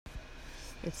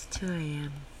It's 2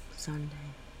 a.m. Sunday,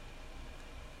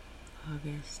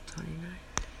 August 29th.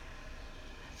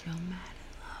 I feel mad in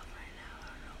love right now. I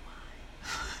don't know why.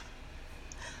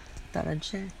 Thought I'd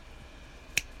share.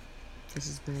 This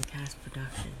has been a cast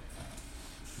production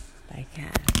by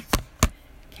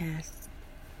Cast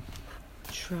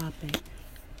Tropic.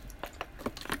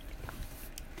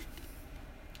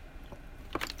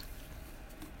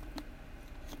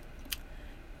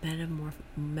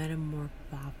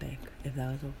 Metamorphopic. If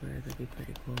that was a word, that'd be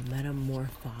pretty cool.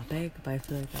 Metamorphopic, but I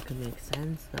feel like that could make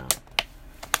sense though.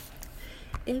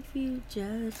 If you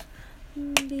just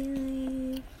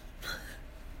believe.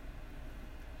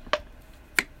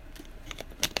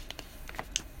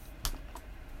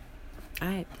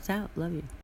 Alright, peace out. Love you.